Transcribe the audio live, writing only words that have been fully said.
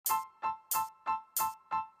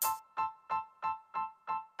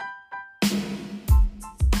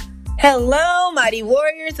Hello, mighty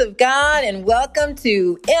warriors of God, and welcome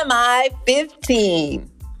to MI 15.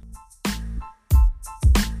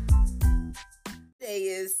 Today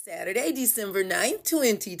is Saturday, December 9th,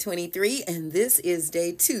 2023, and this is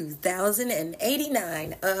day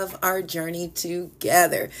 2089 of our journey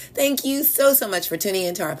together. Thank you so much for tuning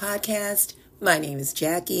into our podcast. My name is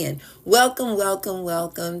Jackie, and welcome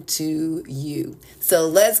to you. So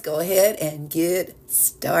let's go ahead and get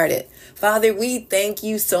started. Father, we thank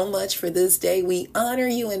you so much for this day. We honor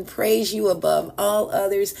you and praise you above all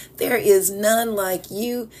others. There is none like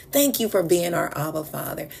you. Thank you for being our Abba,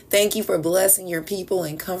 Father. Thank you for blessing your people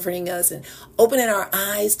and comforting us and opening our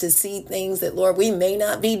eyes to see things that, Lord, we may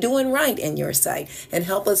not be doing right in your sight. And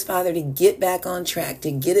help us, Father, to get back on track,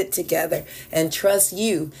 to get it together and trust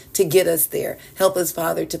you to get us there. Help us,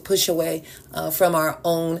 Father, to push away from our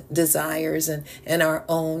own desires and our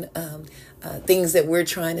own things that we're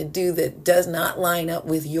trying to do that does not line up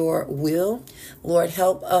with your will. Lord,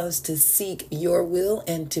 help us to seek your will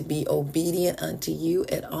and to be obedient unto you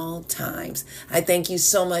at all times. I thank you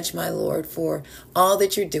so much, my Lord, for all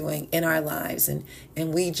that you're doing in our lives. And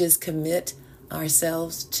we just commit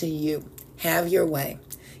ourselves to you. Have your way.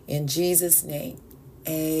 In Jesus' name,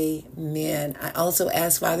 amen. I also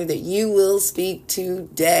ask, Father, that you will speak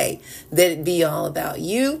today, that it be all about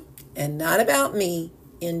you and not about me.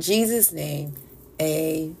 In Jesus' name,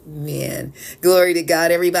 amen. Glory to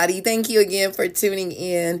God, everybody. Thank you again for tuning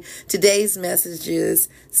in. Today's message is,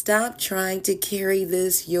 stop trying to carry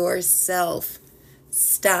this yourself.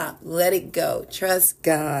 Stop. Let it go. Trust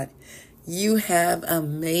God. You have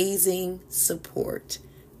amazing support,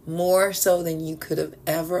 more so than you could have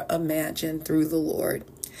ever imagined through the Lord.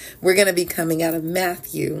 We're going to be coming out of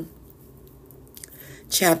Matthew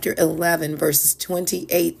chapter 11, verses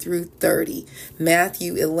 28 through 30.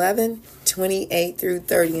 Matthew 11, 28 through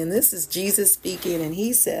 30. And this is Jesus speaking, and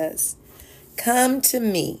he says, "Come to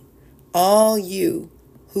me, all you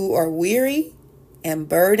who are weary and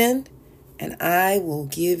burdened, and I will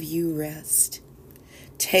give you rest.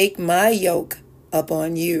 Take my yoke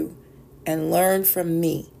upon you and learn from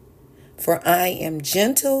me, for I am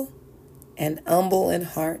gentle and humble in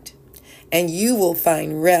heart, and you will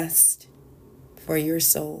find rest for your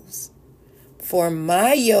souls. For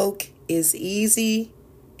my yoke is easy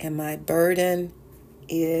and my burden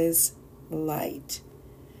is light."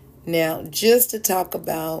 Now, just to talk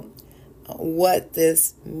about what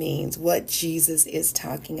this means, what Jesus is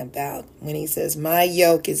talking about when he says, my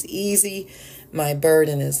yoke is easy, my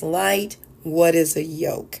burden is light. What is a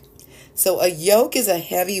yoke? So a yoke is a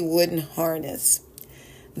heavy wooden harness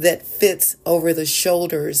that fits over the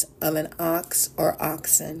shoulders of an ox or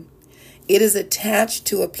oxen. It is attached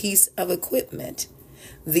to a piece of equipment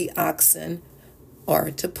the oxen are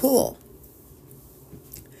to pull.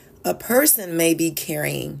 A person may be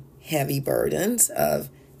carrying heavy burdens of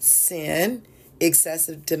sin,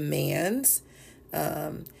 excessive demands.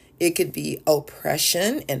 It could be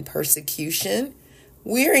oppression and persecution,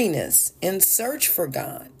 weariness, and search for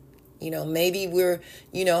God. Maybe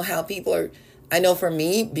how people are. I know for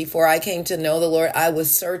me, before I came to know the Lord, I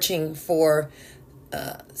was searching for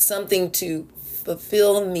something to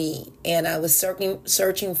fulfill me, and I was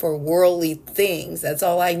searching for worldly things. That's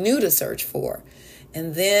all I knew to search for.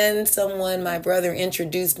 And then my brother,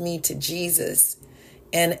 introduced me to Jesus,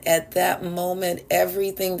 and at that moment,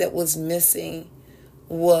 everything that was missing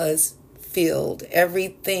was filled.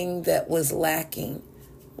 Everything that was lacking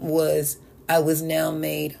I was now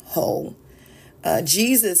made whole.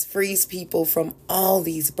 Jesus frees people from all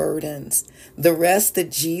these burdens. The rest that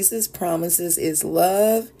Jesus promises is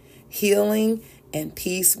love, healing, and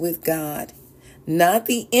peace with God. Not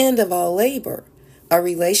the end of all labor. Our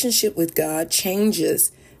relationship with God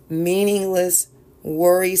changes meaningless,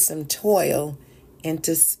 worrisome toil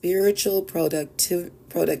into spiritual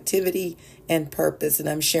productivity and purpose. And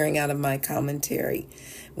I'm sharing out of my commentary,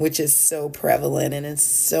 which is so prevalent and it's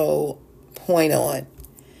so point on.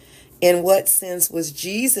 In what sense was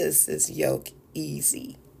Jesus' yoke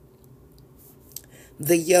easy?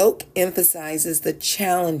 The yoke emphasizes the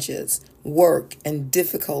challenges, work, and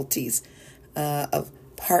difficulties of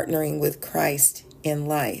partnering with Christ in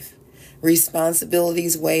life.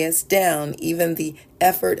 Responsibilities weigh us down. Even the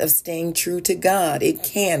effort of staying true to God, it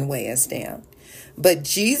can weigh us down. But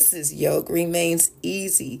Jesus' yoke remains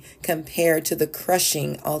easy compared to the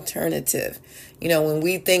crushing alternative. When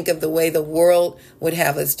we think of the way the world would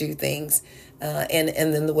have us do things, and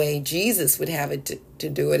then the way Jesus would have it to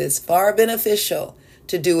do it, is far beneficial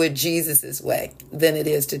to do it Jesus' way than it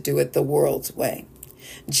is to do it the world's way.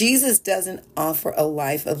 Jesus doesn't offer a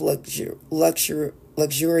life of luxurious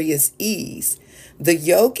ease. The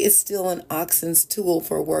yoke is still an oxen's tool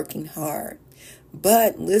for working hard.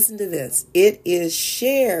 But listen to this. It is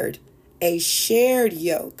a shared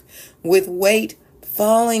yoke with weight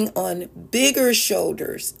falling on bigger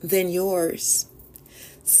shoulders than yours.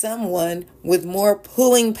 Someone with more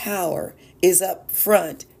pulling power is up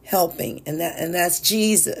front helping, and that's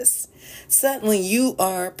Jesus. Suddenly you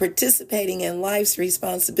are participating in life's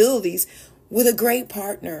responsibilities with a great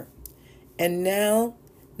partner. And now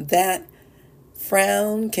that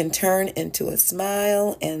frown can turn into a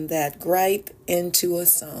smile and that gripe into a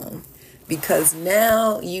song. Because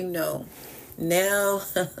now you know. Now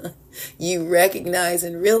you recognize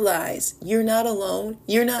and realize you're not alone.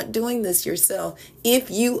 You're not doing this yourself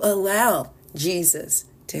if you allow Jesus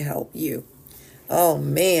to help you. Oh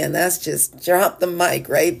man, that's just drop the mic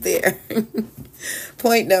right there.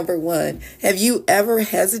 Point number 1. Have you ever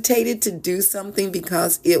hesitated to do something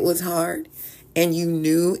because it was hard and you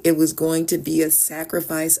knew it was going to be a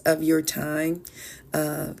sacrifice of your time,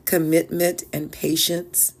 commitment, and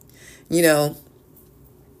patience? You know,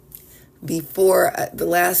 before the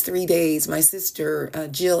last 3 days, my sister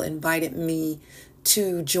Jill invited me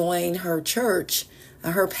to join her church,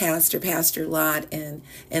 her Pastor Lott and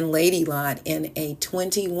Lady Lott, in a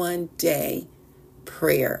 21-day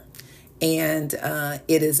prayer. And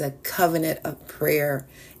it is a covenant of prayer.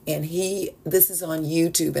 And this is on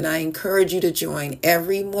YouTube, and I encourage you to join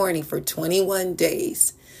every morning for 21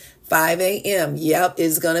 days, 5 a.m. Yep,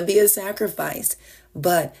 it's going to be a sacrifice,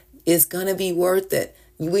 but it's going to be worth it.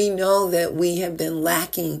 We know that we have been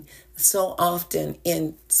lacking so often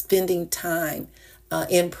in spending time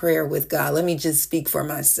in prayer with God. Let me just speak for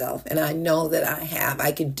myself. And I know that I have.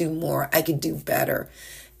 I could do more. I could do better.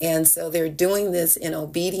 And so they're doing this in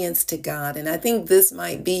obedience to God. And I think this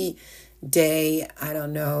might be day,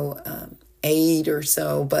 8 or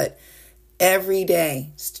so, but every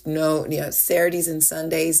day, Saturdays and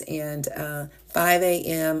Sundays, and 5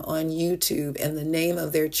 a.m. on YouTube. And the name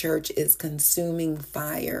of their church is Consuming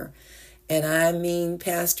Fire. And I mean,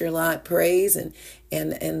 Pastor Lott prays, and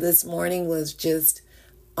this morning was just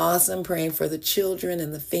awesome, praying for the children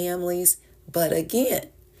and the families. But again,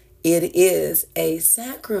 it is a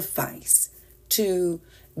sacrifice to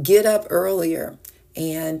get up earlier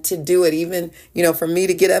and to do it, even, for me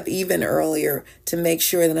to get up even earlier to make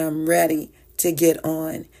sure that I'm ready to get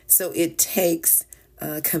on. So it takes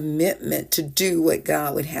commitment to do what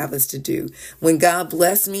God would have us to do. When God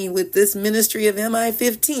blessed me with this ministry of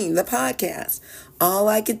MI15, the podcast, all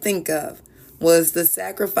I could think of was the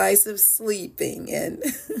sacrifice of sleeping and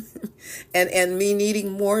and me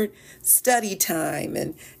needing more study time,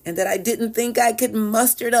 and that I didn't think I could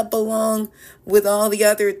muster it up along with all the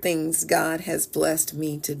other things God has blessed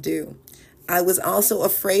me to do. I was also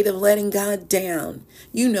afraid of letting God down.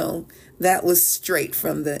 That was straight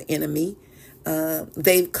from the enemy.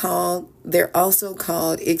 They're also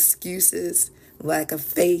called excuses, lack of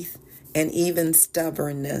faith, and even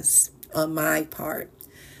stubbornness on my part.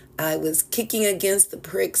 I was kicking against the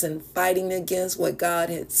pricks and fighting against what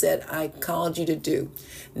God had said I called you to do.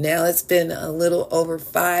 Now it's been a little over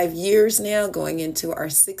 5 years now, going into our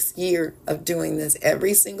 6th year of doing this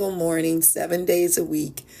every single morning, 7 days a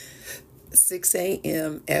week, 6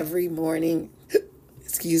 a.m. every morning.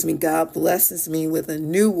 God blesses me with a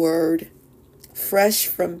new word, fresh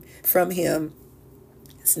from him.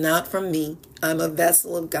 It's not from me. I'm a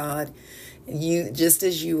vessel of God, you just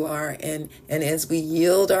as you are, and as we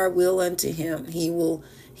yield our will unto him, he will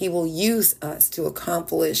use us to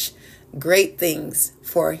accomplish great things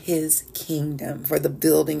for his kingdom, for the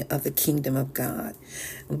building of the kingdom of God.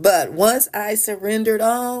 But once I surrendered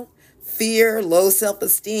all fear, low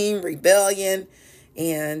self-esteem, rebellion,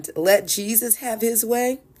 and let Jesus have his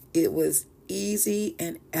way, it was easy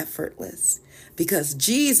and effortless because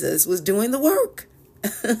Jesus was doing the work.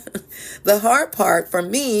 The hard part for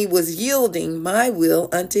me was yielding my will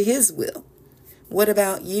unto his will. What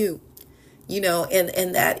about you?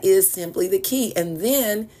 And that is simply the key. And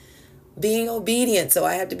then being obedient. So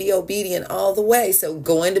I have to be obedient all the way. So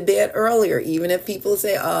going to bed earlier, even if people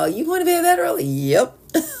say, "Oh, you going to bed that early?" Yep.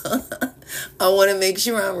 I want to make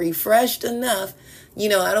sure I'm refreshed enough. I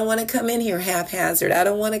don't want to come in here haphazard. I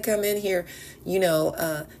don't want to come in here,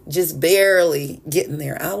 just barely getting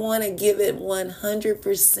there. I want to give it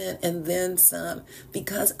 100% and then some,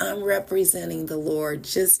 because I'm representing the Lord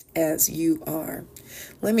just as you are.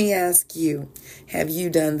 Let me ask you, have you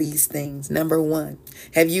done these things? Number 1,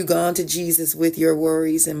 have you gone to Jesus with your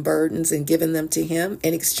worries and burdens and given them to him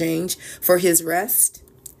in exchange for his rest?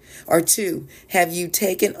 Or 2, have you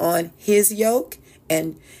taken on his yoke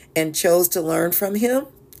and and chose to learn from him,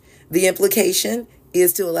 the implication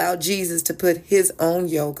is to allow Jesus to put his own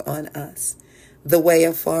yoke on us, the way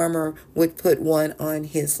a farmer would put one on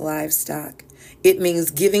his livestock. It means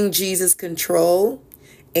giving Jesus control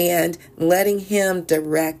and letting him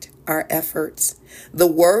direct our efforts. The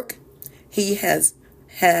work he has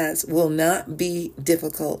will not be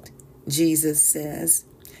difficult, Jesus says.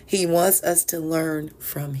 He wants us to learn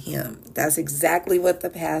from him. That's exactly what the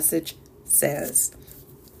passage says.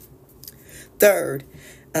 Third,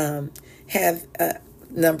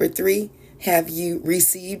 number 3, have you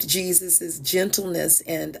received Jesus's gentleness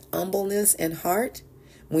and humbleness in heart?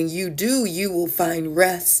 When you do, you will find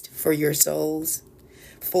rest for your souls.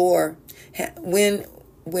 For when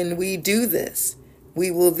we do this,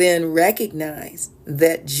 we will then recognize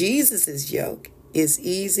that Jesus's yoke is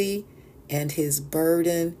easy and his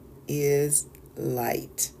burden is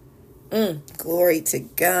light. Glory to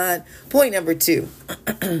God. Point number 2.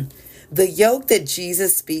 The yoke that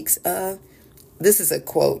Jesus speaks of, this is a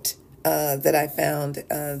quote that I found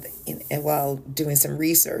while doing some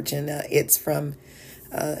research, and it's from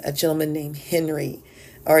a gentleman named Henry,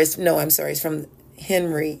 it's from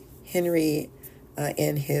Henry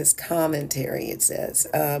in his commentary, it says,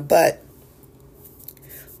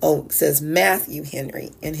 it says Matthew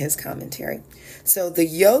Henry in his commentary. So the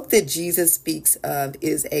yoke that Jesus speaks of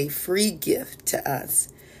is a free gift to us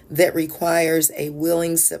that requires a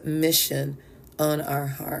willing submission on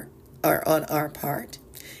our part.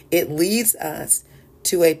 It leads us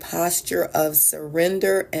to a posture of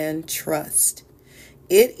surrender and trust.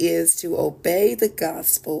 It is to obey the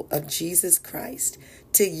gospel of Jesus Christ,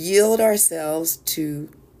 to yield ourselves to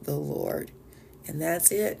the Lord. And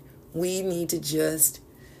that's it. We need to just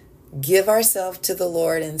give ourselves to the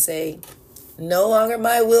Lord and say, no longer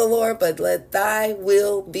my will, Lord, but let thy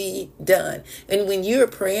will be done. And when you're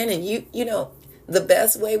praying and you know, the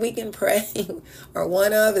best way we can pray or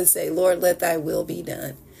one of is say, Lord, let thy will be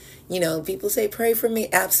done. You know, people say, pray for me.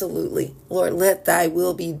 Absolutely. Lord, let thy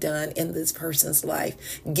will be done in this person's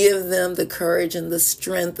life. Give them the courage and the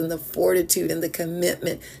strength and the fortitude and the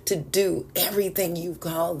commitment to do everything you've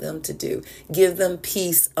called them to do. Give them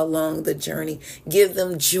peace along the journey. Give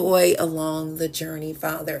them joy along the journey,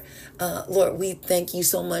 Father. Lord, we thank you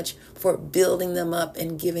so much for building them up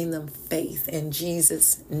and giving them faith in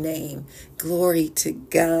Jesus' name. Glory to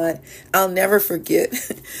God. I'll never forget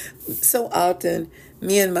so often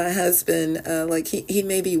me and my husband, he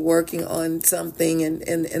may be working on something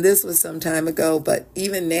and this was some time ago, but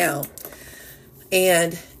even now,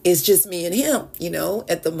 and it's just me and him, you know,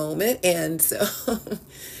 at the moment. And so,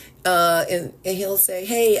 and he'll say,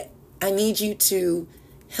 hey, I need you to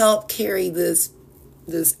help carry this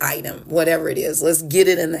item, whatever it is. Let's get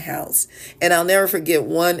it in the house. And I'll never forget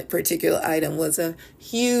one particular item was a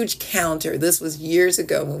huge counter. This was years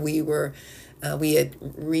ago when he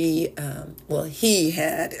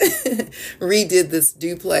had redid this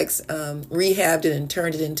duplex, rehabbed it and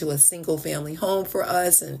turned it into a single family home for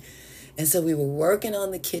us. And so we were working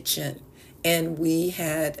on the kitchen, and we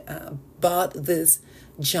had bought this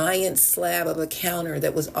giant slab of a counter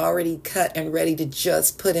that was already cut and ready to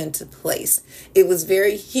just put into place. It was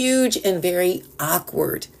very huge and very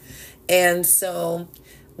awkward. And so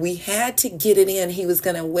we had to get it in. He was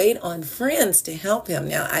going to wait on friends to help him.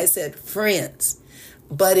 Now, I said friends,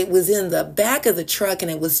 but it was in the back of the truck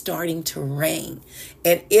and it was starting to rain.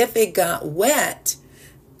 And if it got wet,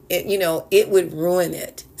 it would ruin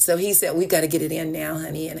it. So he said, we got to get it in now,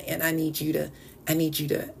 honey. And I need you to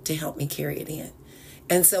help me carry it in.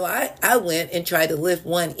 And so I went and tried to lift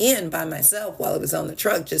one in by myself while it was on the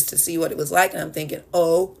truck just to see what it was like. And I'm thinking,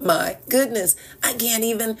 oh my goodness, I can't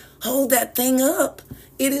even hold that thing up.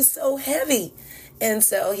 It is so heavy. And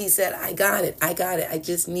so he said, I got it. I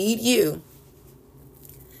just need you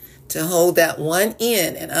to hold that one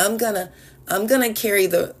in, and I'm gonna carry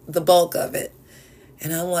the bulk of it.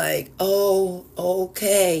 And I'm like, oh,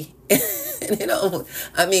 okay. And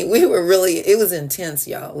it was intense,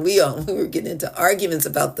 y'all. We were getting into arguments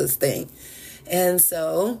about this thing. And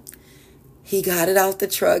so he got it off the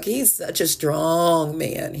truck. He's such a strong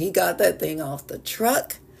man. He got that thing off the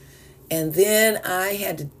truck. And then I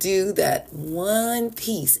had to do that one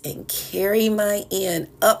piece and carry my end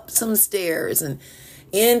up some stairs and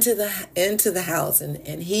into the house.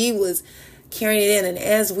 And he was carrying it in. And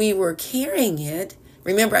as we were carrying it,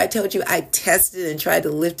 remember I told you I tested and tried to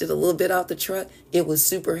lift it a little bit off the truck. It was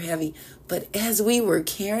super heavy. But as we were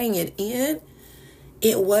carrying it in,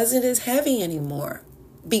 it wasn't as heavy anymore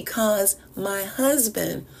because my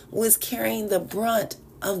husband was carrying the brunt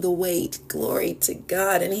of the weight. Glory to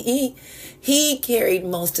God. And he carried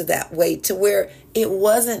most of that weight to where it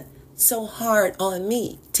wasn't so hard on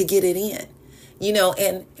me to get it in?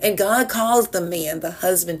 And God calls the man, the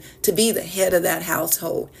husband, to be the head of that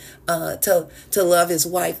household, to love his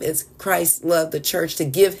wife as Christ loved the church, to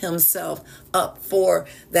give himself up for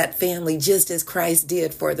that family, just as Christ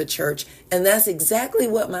did for the church. And that's exactly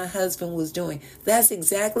what my husband was doing. That's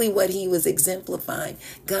exactly what he was exemplifying.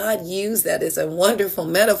 God used that as a wonderful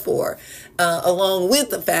metaphor, along with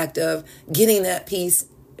the fact of getting that peace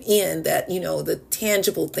in, that, the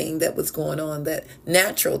tangible thing that was going on, that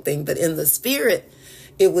natural thing. But in the spirit,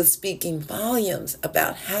 it was speaking volumes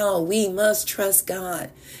about how we must trust God.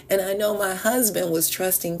 And I know my husband was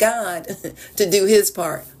trusting God to do his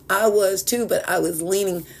part. I was too, but I was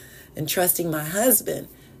leaning and trusting my husband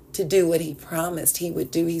to do what he promised he would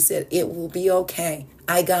do. He said, it will be okay.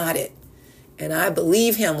 I got it. And I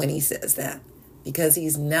believe him when he says that, because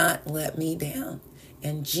he's not let me down.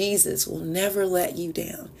 And Jesus will never let you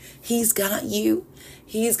down. He's got you.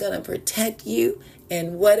 He's going to protect you.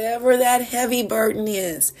 And whatever that heavy burden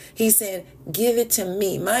is, he said, give it to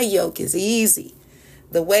me. My yoke is easy.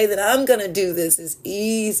 The way that I'm going to do this is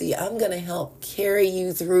easy. I'm going to help carry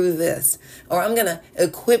you through this. Or I'm going to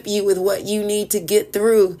equip you with what you need to get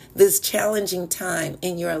through this challenging time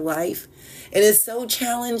in your life. It is so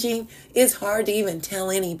challenging, it's hard to even tell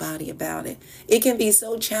anybody about it. It can be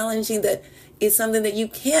so challenging that it's something that you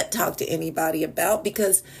can't talk to anybody about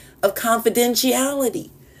because of confidentiality.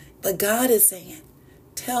 But God is saying,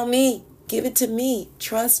 tell me, give it to me,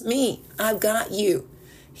 trust me, I've got you.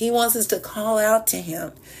 He wants us to call out to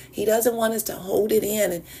him. He doesn't want us to hold it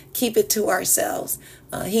in and keep it to ourselves.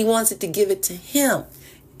 He wants it to give it to him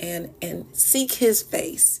and seek his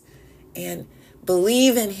face and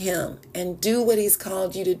believe in him and do what he's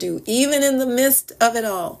called you to do, even in the midst of it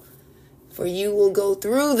all. For you will go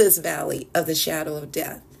through this valley of the shadow of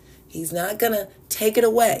death. He's not going to take it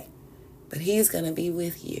away, but he's going to be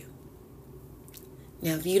with you.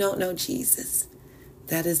 Now, if you don't know Jesus,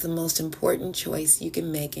 that is the most important choice you can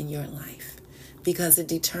make in your life, because it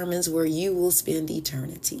determines where you will spend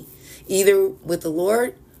eternity, either with the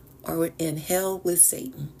Lord or in hell with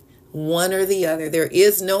Satan. One or the other. There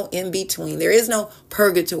is no in between. There is no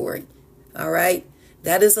purgatory. All right?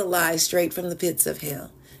 That is a lie straight from the pits of hell.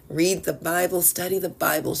 Read the Bible, study the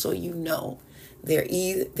Bible, so you know there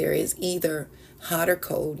is either hot or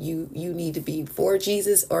cold. You need to be for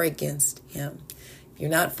Jesus or against him. If you're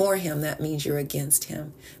not for him, that means you're against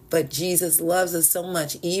him. But Jesus loves us so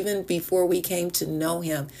much, even before we came to know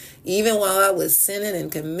him. Even while I was sinning and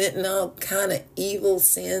committing all kind of evil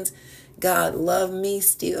sins, God loved me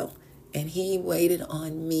still. And he waited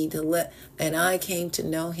on me and I came to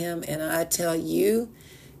know him. And I tell you,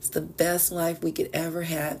 it's the best life we could ever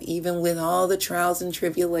have, even with all the trials and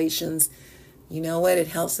tribulations. You know what? It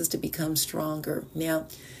helps us to become stronger. Now,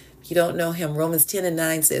 if you don't know him, Romans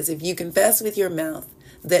 10:9 says, if you confess with your mouth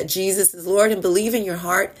that Jesus is Lord and believe in your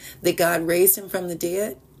heart that God raised him from the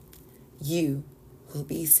dead, you will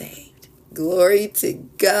be saved. Glory to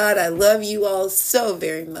God. I love you all so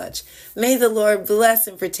very much. May the Lord bless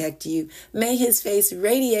and protect you. May his face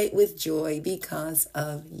radiate with joy because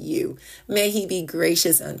of you. May he be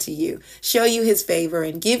gracious unto you, show you his favor,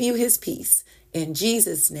 and give you his peace. In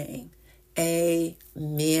Jesus' name,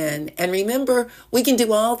 amen. And remember, we can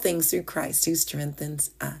do all things through Christ who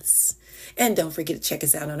strengthens us. And don't forget to check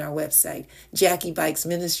us out on our website,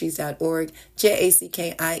 JackieBikesMinistries.org,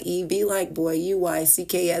 JACKIE, be like boy,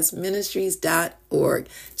 UYCKS Ministries.org.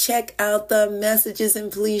 Check out the messages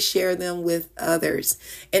and please share them with others.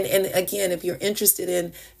 And again, if you're interested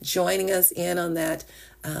in joining us in on that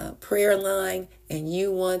prayer line and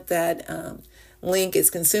you want that link, is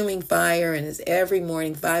Consuming Fire and is every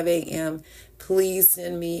morning, 5 a.m., please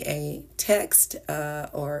send me a text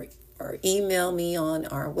or email me on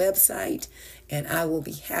our website, and I will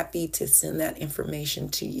be happy to send that information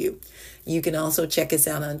to you. You can also check us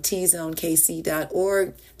out on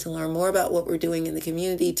tzonekc.org to learn more about what we're doing in the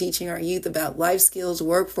community, teaching our youth about life skills,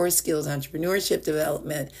 workforce skills, entrepreneurship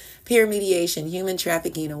development, peer mediation, human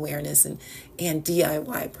trafficking awareness, and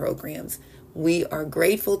DIY programs. We are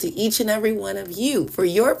grateful to each and every one of you for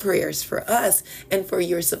your prayers for us and for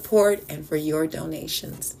your support and for your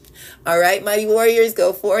donations. All right, mighty warriors,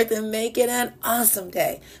 go forth and make it an awesome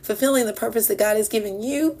day, fulfilling the purpose that God has given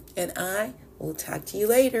you, and I will talk to you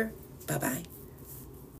later. Bye-bye.